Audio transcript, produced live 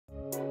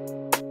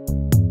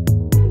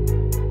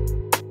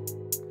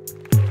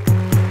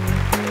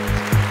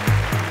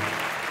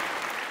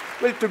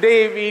Well,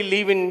 today we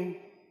live in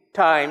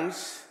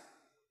times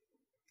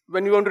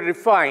when we want to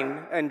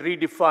refine and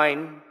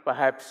redefine,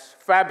 perhaps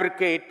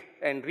fabricate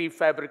and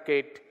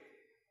refabricate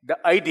the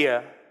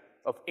idea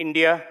of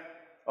India,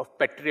 of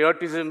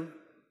patriotism,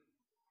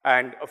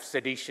 and of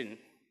sedition.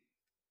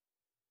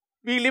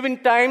 We live in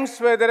times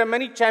where there are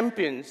many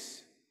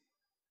champions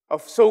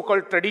of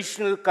so-called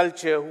traditional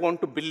culture who want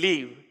to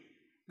believe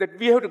that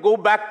we have to go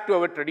back to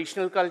our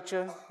traditional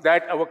culture,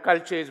 that our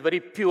culture is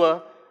very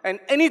pure, and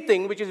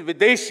anything which is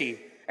Videshi,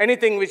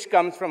 anything which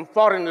comes from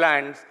foreign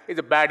lands, is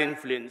a bad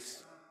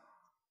influence.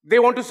 They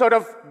want to sort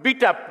of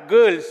beat up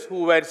girls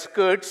who wear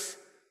skirts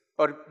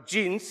or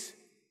jeans,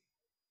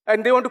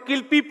 and they want to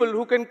kill people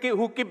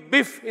who keep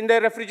beef in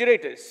their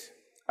refrigerators.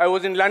 I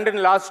was in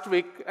London last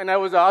week, and I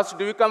was asked,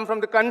 do you come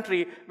from the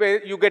country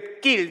where you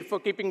get killed for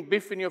keeping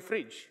beef in your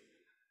fridge?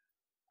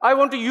 I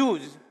want to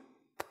use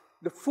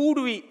the food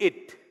we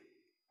eat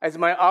as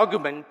my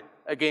argument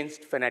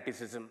against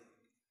fanaticism.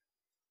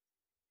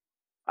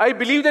 I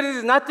believe there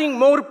is nothing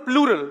more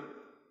plural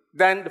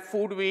than the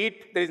food we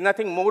eat. There is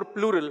nothing more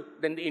plural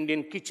than the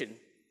Indian kitchen.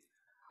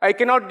 I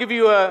cannot give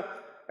you a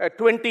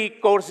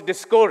 20-course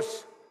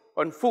discourse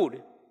on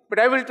food, but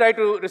I will try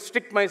to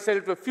restrict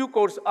myself to a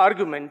few-course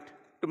argument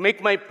to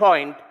make my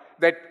point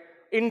that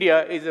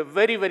India is a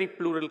very, very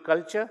plural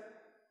culture,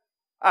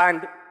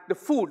 and the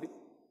food,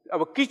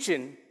 our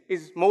kitchen,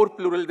 is more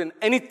plural than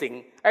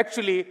anything.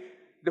 Actually,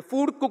 the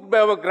food cooked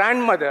by our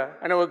grandmother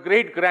and our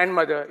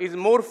great-grandmother is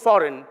more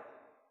foreign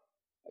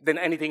than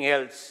anything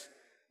else.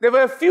 There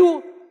were a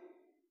few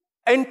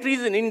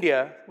entries in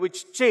India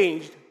which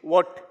changed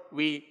what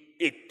we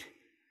eat.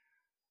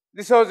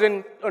 This was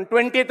on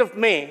 20th of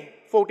May,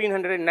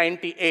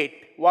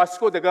 1498.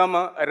 Vasco da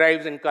Gama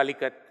arrives in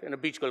Calicut in a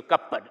beach called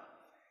Kappad.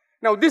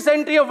 Now, this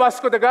entry of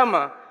Vasco da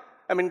Gama,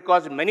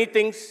 caused many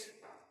things.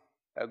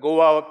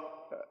 Goa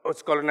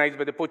was colonized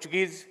by the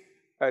Portuguese.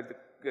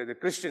 The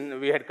Christian,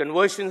 we had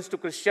conversions to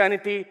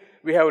Christianity.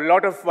 We have a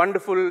lot of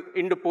wonderful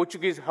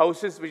Indo-Portuguese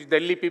houses which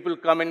Delhi people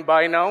come and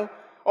buy now.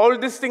 All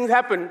these things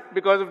happened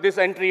because of this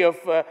entry of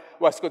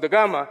Vasco da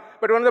Gama.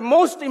 But one of the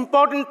most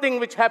important things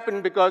which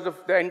happened because of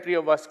the entry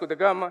of Vasco da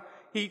Gama,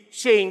 he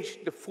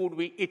changed the food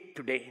we eat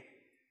today.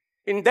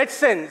 In that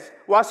sense,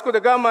 Vasco da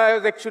Gama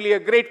was actually a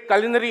great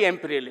culinary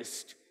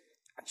imperialist.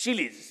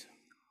 Chilies.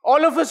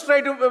 All of us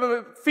try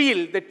to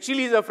feel that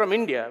chilies are from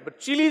India, but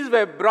chilies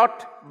were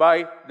brought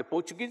by the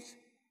Portuguese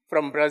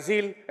from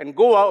Brazil, and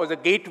Goa was a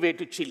gateway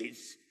to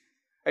chilies.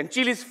 And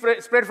chilies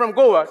spread from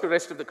Goa to the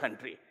rest of the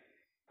country.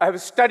 I have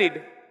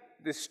studied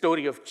this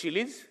story of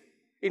chilies.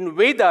 In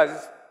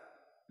Vedas,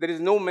 there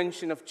is no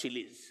mention of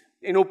chilies.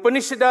 In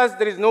Upanishads,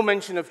 there is no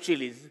mention of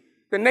chilies.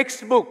 The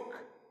next book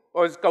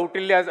was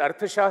Kautilya's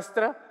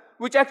Arthashastra,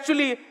 which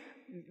actually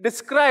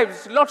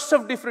describes lots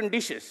of different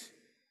dishes.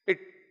 It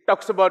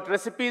talks about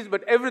recipes,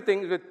 but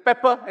everything is with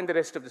pepper and the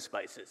rest of the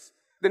spices.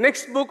 The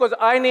next book was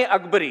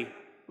Ain-e-Akbari,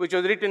 which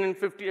was written in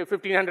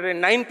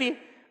 1590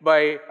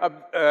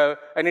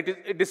 and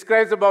it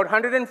describes about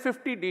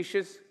 150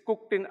 dishes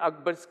cooked in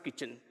Akbar's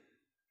kitchen.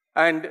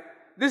 And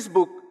this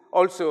book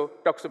also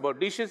talks about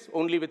dishes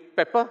only with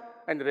pepper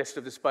and the rest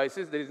of the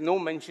spices. There is no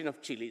mention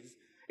of chilies.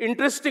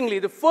 Interestingly,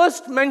 the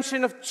first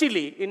mention of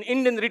chili in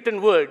Indian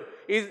written word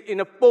is in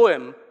a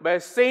poem by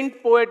a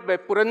saint poet by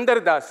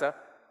Purandar Dasa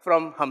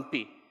from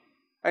Hampi.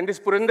 And this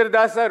Purandar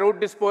Dasa wrote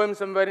this poem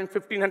somewhere in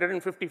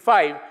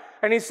 1555.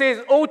 And he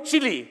says, "Oh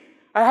chili,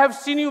 I have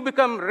seen you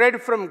become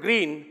red from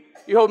green.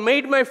 You have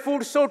made my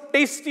food so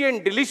tasty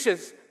and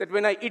delicious that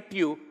when I eat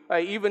you, I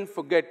even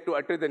forget to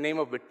utter the name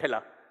of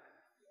Vitthala."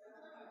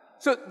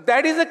 So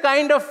that is a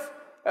kind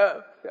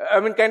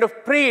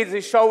of praise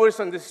he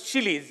showers on these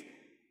chilies.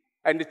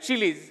 And the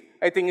chilies,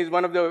 I think, is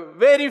one of the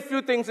very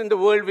few things in the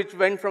world which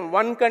went from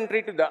one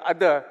country to the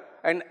other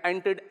and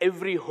entered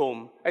every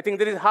home. I think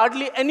there is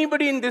hardly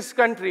anybody in this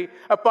country,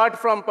 apart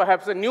from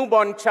perhaps a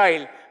newborn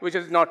child, which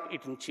has not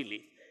eaten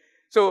chili.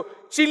 So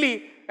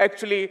chili,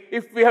 actually,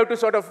 if we have to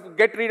sort of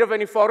get rid of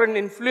any foreign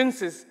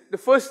influences, the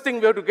first thing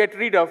we have to get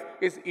rid of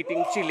is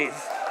eating chilies.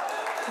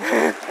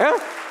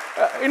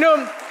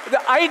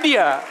 The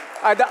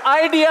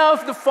idea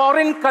of the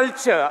foreign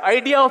culture,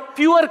 idea of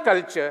pure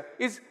culture,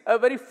 is a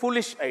very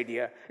foolish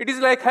idea. It is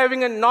like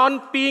having a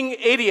non-peeing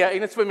area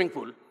in a swimming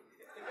pool.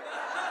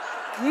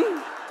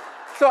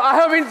 So I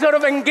have been sort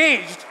of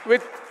engaged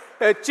with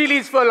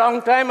chilies for a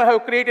long time. I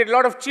have created a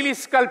lot of chili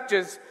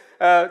sculptures.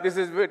 This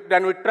is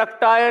done with truck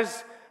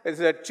tires. This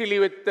is a chili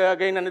with,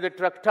 again, another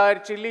truck tire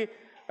chili.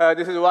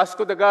 This is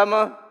Vasco da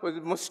Gama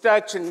with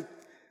mustache and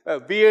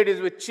beard is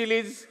with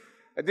chilies.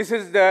 This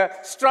is the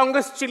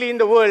strongest chili in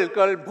the world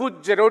called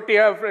Bhut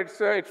Jarotia.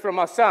 It's from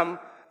Assam.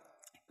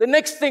 The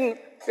next thing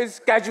is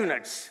cashew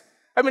nuts.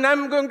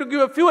 I'm going to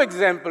give a few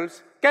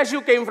examples.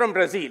 Cashew came from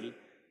Brazil.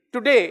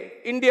 Today,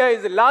 India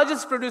is the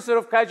largest producer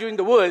of cashew in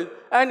the world,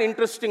 and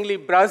interestingly,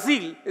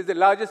 Brazil is the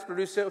largest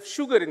producer of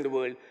sugar in the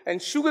world.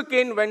 And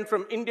sugarcane went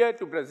from India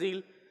to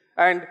Brazil,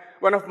 and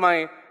one of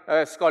my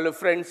scholar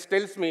friends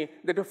tells me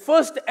that the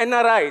first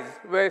NRIs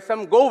were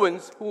some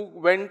Goans who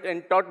went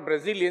and taught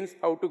Brazilians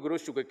how to grow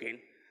sugarcane.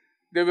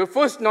 They were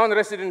first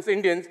non-resident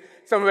Indians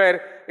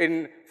somewhere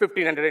in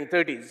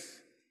 1530s.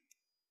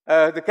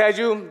 The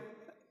cashew,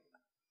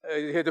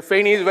 the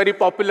feni is very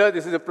popular.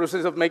 This is the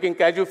process of making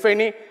cashew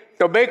feni.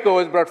 Tobacco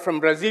was brought from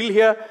Brazil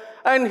here.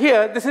 And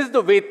here, this is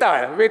the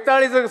Vetar.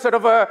 Vetar is a sort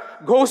of a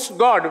ghost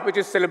god which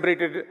is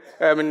celebrated,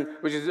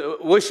 which is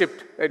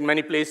worshipped in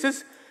many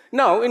places.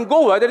 Now, in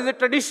Goa, there is a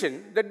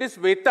tradition that this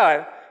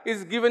Vetar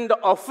is given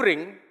the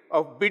offering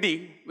of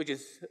bidi, which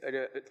is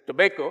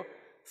tobacco,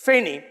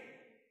 feni,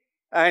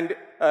 and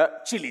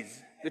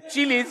chilies. The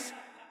chilies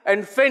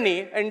and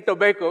feni and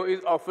tobacco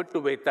is offered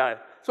to Vetar.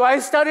 So I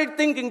started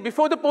thinking,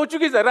 before the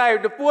Portuguese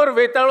arrived, the poor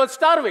Vetar was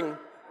starving.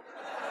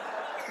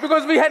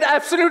 Because we had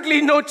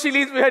absolutely no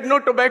chilies, we had no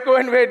tobacco,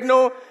 and we had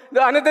no...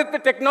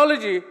 The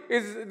technology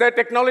is the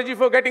technology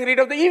for getting rid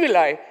of the evil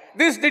eye.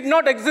 This did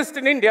not exist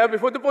in India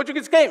before the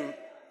Portuguese came.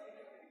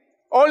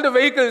 All the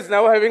vehicles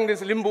now having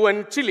this limbu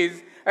and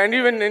chilies, and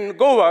even in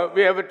Goa,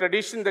 we have a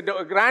tradition that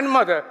a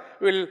grandmother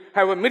will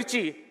have a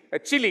mirchi, a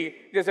chili,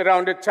 just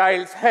around a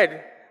child's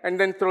head, and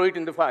then throw it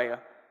in the fire.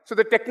 So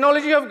the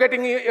technology of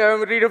getting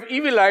rid of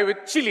evil eye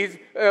with chilies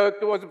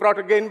was brought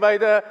again by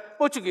the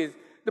Portuguese.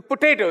 The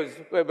potatoes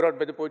were brought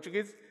by the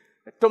Portuguese.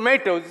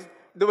 Tomatoes,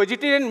 the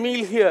vegetarian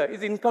meal here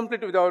is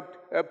incomplete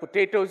without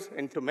potatoes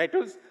and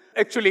tomatoes.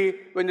 Actually,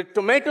 when the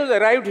tomatoes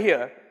arrived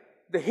here,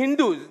 the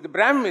Hindus, the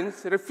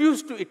Brahmins,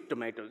 refused to eat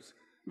tomatoes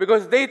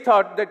because they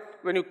thought that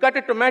when you cut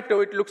a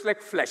tomato, it looks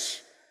like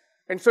flesh.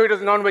 And so it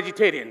was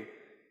non-vegetarian.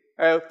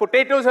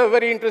 Potatoes have a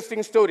very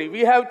interesting story.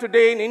 We have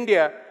today in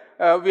India,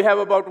 we have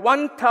about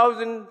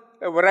 1,000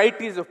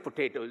 varieties of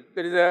potatoes.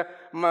 There is a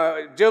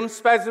germ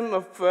spasm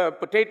of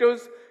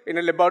potatoes in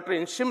a laboratory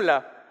in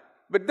Shimla.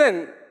 But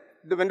then,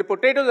 when the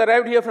potatoes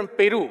arrived here from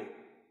Peru,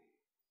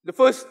 the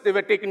first they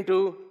were taken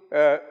to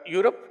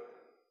Europe.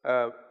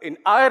 In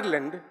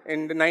Ireland,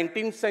 in the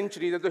 19th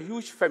century, there was a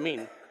huge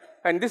famine.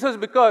 And this was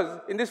because,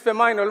 in this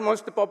famine,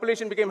 almost the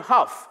population became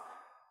half.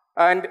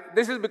 And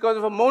this is because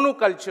of a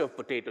monoculture of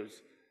potatoes.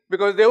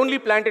 Because they only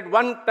planted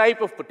one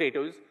type of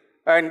potatoes,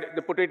 and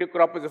the potato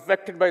crop was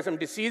affected by some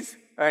disease,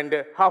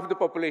 and half the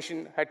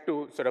population had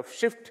to sort of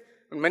shift,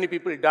 and many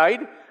people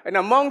died. And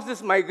amongst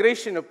this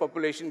migration of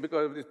population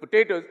because of these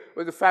potatoes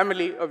was the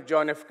family of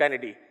John F.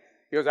 Kennedy.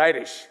 He was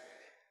Irish.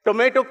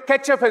 Tomato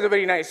ketchup has a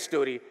very nice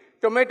story.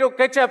 Tomato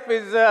ketchup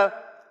is a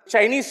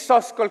Chinese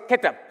sauce called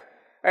ketchup.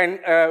 And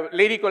a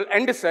lady called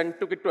Anderson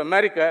took it to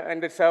America,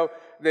 and that's how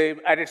they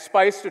added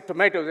spice to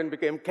tomatoes and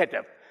became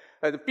ketchup.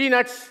 The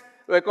peanuts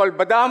were called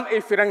badam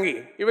e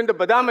firangi. Even the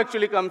badam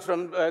actually comes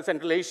from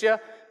Central Asia.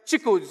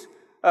 Chicus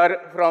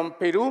are from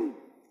Peru.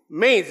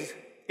 Maize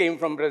came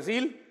from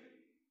Brazil.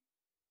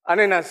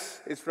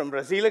 Ananas is from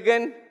Brazil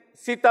again.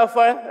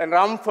 Sitafal and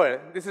ramfal.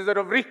 This is a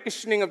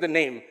reconditioning of the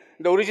name.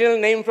 The original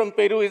name from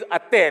Peru is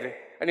ater.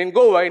 And in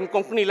Goa, in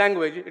Konkani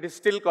language, it is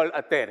still called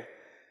ater.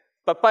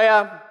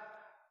 Papaya.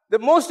 The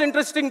most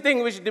interesting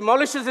thing which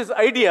demolishes this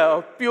idea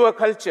of pure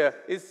culture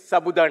is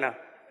sabudana.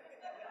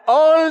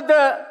 All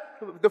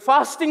the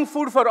fasting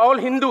food for all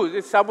Hindus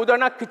is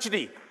sabudana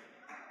khichdi.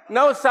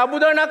 Now,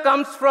 sabudana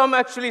comes from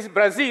actually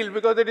Brazil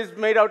because it is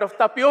made out of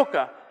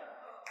tapioca.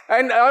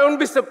 And I won't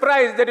be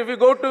surprised that if you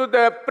go to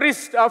the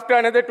priest after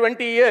another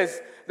 20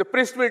 years, the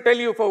priest will tell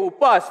you for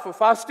upas, for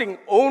fasting,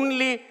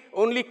 only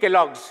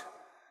Kellogg's.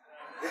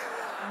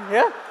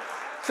 Yeah?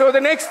 So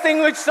the next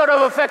thing which sort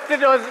of affected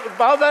was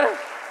Babur.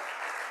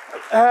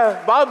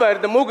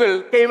 Babur, the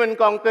Mughal, came and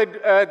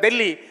conquered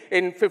Delhi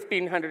in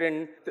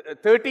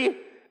 1530.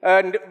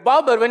 And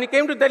Babur, when he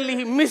came to Delhi,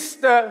 he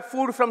missed the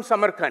food from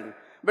Samarkand.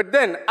 But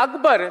then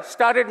Akbar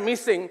started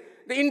missing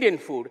the Indian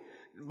food.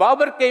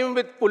 Babur came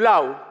with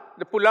pulao.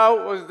 The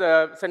pulao was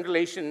the Central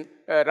Asian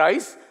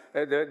rice.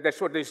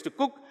 That's what they used to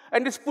cook.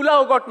 And this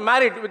pulao got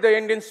married with the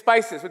Indian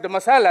spices, with the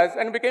masalas,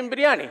 and became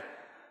biryani.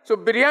 So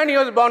biryani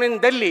was born in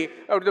Delhi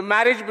out of the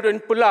marriage between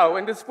pulao,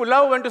 and this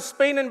pulao went to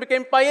Spain and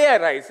became paella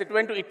rice. It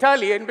went to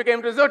Italy and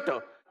became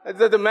risotto.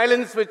 The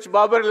melons which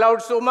Babur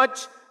loved so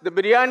much, the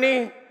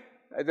biryani,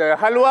 the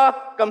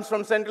halwa comes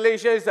from Central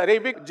Asia, is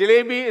Arabic.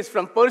 Jalebi is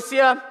from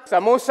Persia.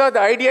 Samosa, the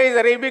idea is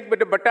Arabic, but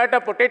the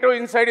potato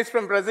inside is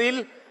from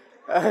Brazil.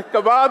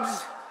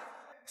 Kebabs.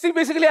 See,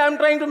 basically, I'm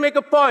trying to make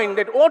a point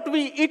that what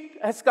we eat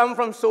has come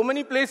from so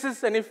many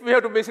places, and if we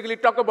have to basically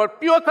talk about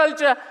pure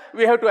culture,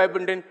 we have to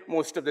abandon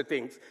most of the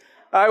things.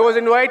 I was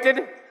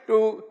invited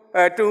to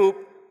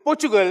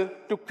Portugal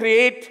to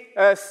create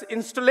an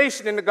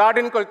installation in a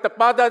garden called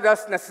Tapada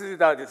das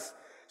Necessidades.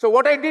 So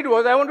what I did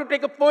was I want to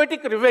take a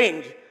poetic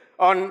revenge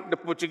on the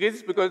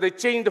Portuguese because they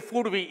changed the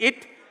food we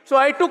eat. So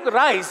I took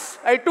rice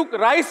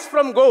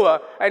from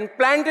Goa and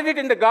planted it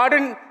in the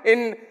garden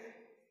in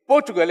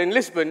Portugal, in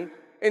Lisbon,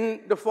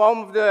 in the form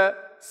of the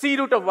sea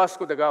route of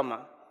Vasco da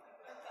Gama.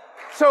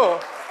 So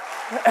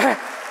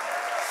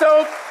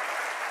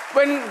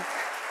when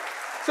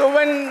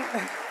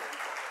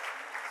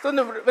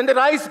the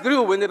rice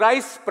grew, when the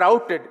rice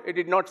sprouted, it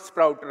did not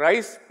sprout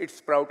rice, it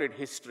sprouted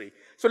history.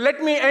 So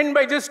let me end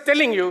by just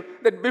telling you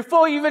that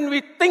before even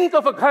we think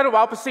of a Ghar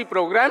Wapasi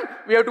program,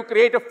 we have to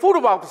create a food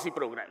Wapasi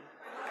program.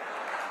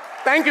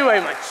 Thank you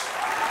very much.